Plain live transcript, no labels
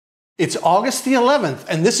It's August the 11th,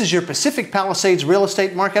 and this is your Pacific Palisades real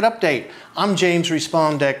estate market update. I'm James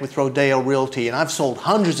Respondek with Rodeo Realty, and I've sold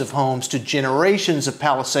hundreds of homes to generations of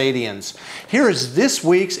Palisadians. Here is this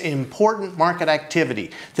week's important market activity.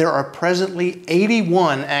 There are presently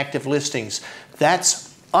 81 active listings.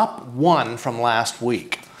 That's up 1 from last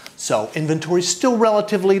week. So inventory is still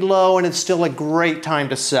relatively low, and it's still a great time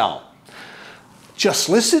to sell. Just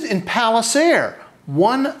listed in Palisades,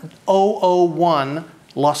 1001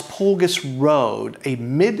 Las Pulgas Road, a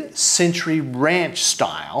mid-century ranch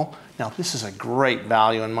style. Now this is a great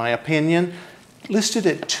value in my opinion. Listed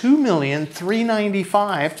at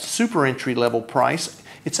 $2,395,000, super entry level price.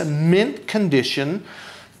 It's a mint condition,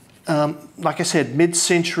 like I said,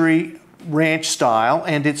 mid-century ranch style,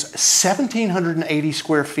 and it's 1,780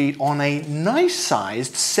 square feet on a nice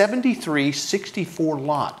sized 73/64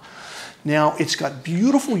 lot. Now, it's got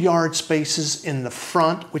beautiful yard spaces in the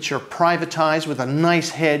front, which are privatized with a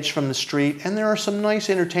nice hedge from the street, and there are some nice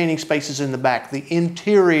entertaining spaces in the back. The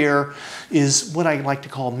interior is what I like to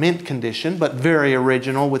call mint condition, but very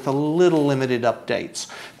original with a little limited updates.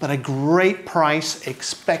 But a great price,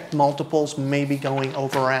 expect multiples, maybe going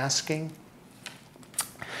over asking.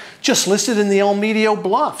 Just listed in the Medio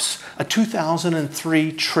Bluffs, a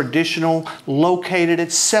 2003 traditional located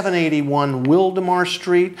at 781 Wildemar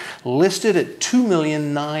Street, listed at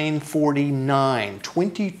 $2,949,000,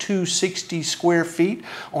 2260 square feet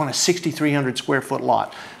on a 6,300 square foot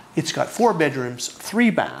lot. It's got 4 bedrooms, 3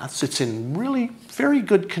 baths. It's in really very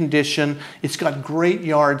good condition. It's got great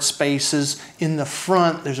yard spaces. In the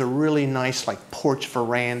front, there's a really nice like porch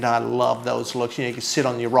veranda. I love those looks. You know, you can sit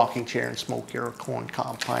on your rocking chair and smoke your corn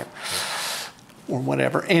cob pipe or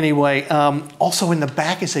whatever. Anyway, also in the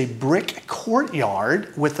back is a brick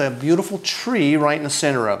courtyard with a beautiful tree right in the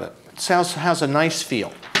center of it. It has a nice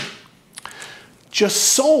feel. Just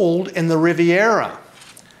sold in the Riviera.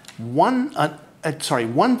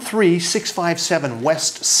 13657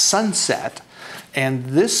 West Sunset, and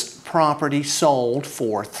this property sold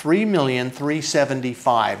for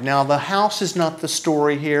 $3,375,000. Now the house is not the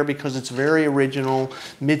story here because it's very original,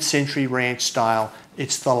 mid-century ranch style.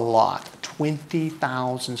 It's the lot,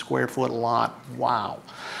 20,000 square foot lot. Wow.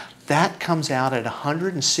 That comes out at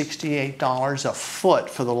 $168 a foot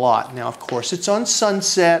for the lot. Now, of course, it's on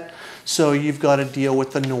Sunset, so you've got to deal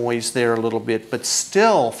with the noise there a little bit. But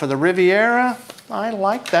still, for the Riviera, I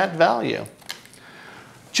like that value.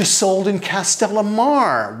 Just sold in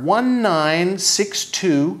Castellamar,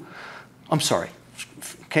 1962, I'm sorry,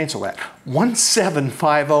 cancel that,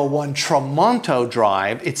 17501 Tramonto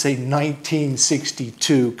Drive. It's a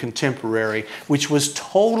 1962 contemporary, which was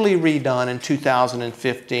totally redone in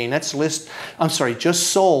 2015. That's just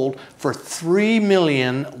sold for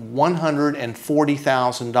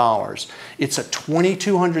 $3,140,000. It's a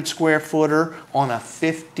 2,200 square footer on a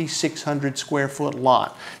 5,600 square foot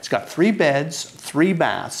lot. It's got 3 beds, 3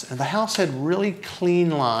 baths, and the house had really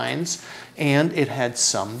clean lines, and it had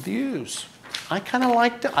some views. I kind of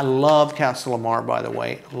liked it. I love Castellamar, by the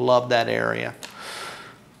way. Love that area.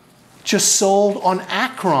 Just sold on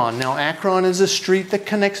Akron. Now, Akron is a street that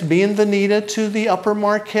connects Bienvenida to the Upper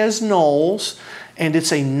Marquez Knolls, and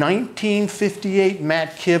it's a 1958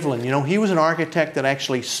 Matt Kivlin. You know, he was an architect that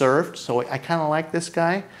actually surfed, so I kind of like this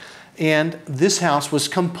guy. And this house was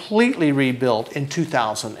completely rebuilt in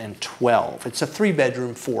 2012. It's a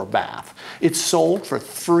 3-bedroom, 4-bath. It's sold for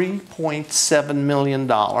 $3.7 million.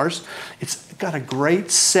 It's got a great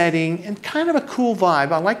setting and kind of a cool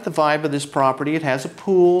vibe. I like the vibe of this property. It has a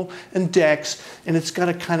pool and decks, and it's got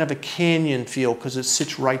a kind of a canyon feel because it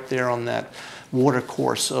sits right there on that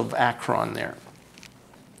watercourse of Akron there.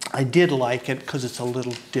 I did like it because it's a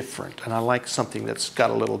little different, and I like something that's got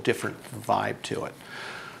a little different vibe to it.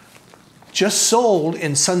 Just sold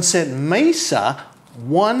in Sunset Mesa,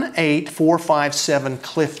 18457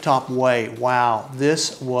 Clifftop Way. Wow,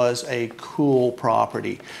 this was a cool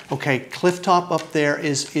property. Okay, Clifftop up there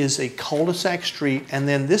is a cul-de-sac street, and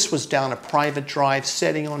then this was down a private drive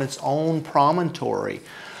setting on its own promontory.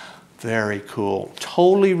 Very cool.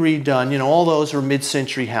 Totally redone. You know, all those are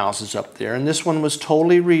mid-century houses up there, and this one was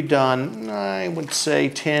totally redone, I would say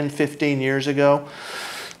 10, 15 years ago.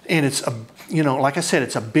 And it's a, you know, like I said,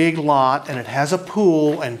 it's a big lot, and it has a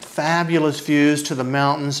pool and fabulous views to the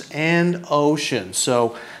mountains and ocean.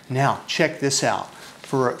 So now check this out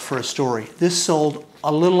for a story. This sold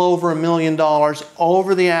a little over $1 million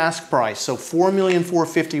over the ask price. So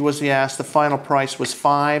 $4,450,000 was the ask. The final price was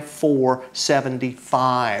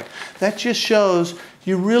 $5,475,000. That just shows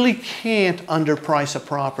you really can't underprice a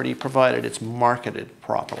property provided it's marketed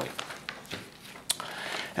properly.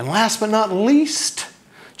 And last but not least,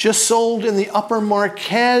 just sold in the Upper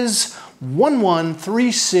Marquez,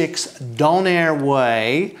 1136 Donaire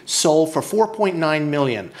Way, sold for $4.9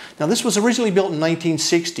 million. Now this was originally built in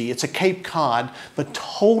 1960. It's a Cape Cod, but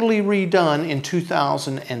totally redone in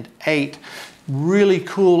 2008. Really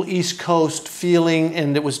cool East Coast feeling,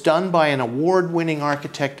 and it was done by an award-winning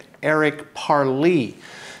architect, Eric Parlee.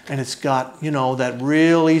 And it's got, you know, that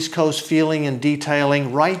real East Coast feeling and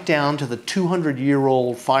detailing right down to the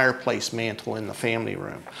 200-year-old fireplace mantle in the family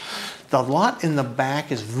room. The lot in the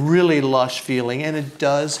back is really lush feeling, and it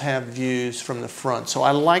does have views from the front. So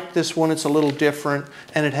I like this one. It's a little different,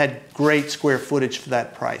 and it had great square footage for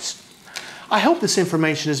that price. I hope this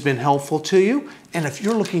information has been helpful to you. And if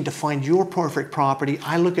you're looking to find your perfect property,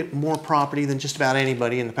 I look at more property than just about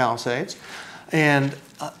anybody in the Palisades. And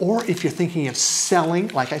or if you're thinking of selling,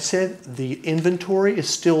 like I said, the inventory is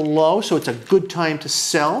still low, so it's a good time to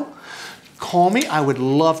sell. Call me. I would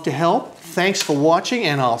love to help. Thanks for watching,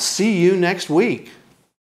 and I'll see you next week.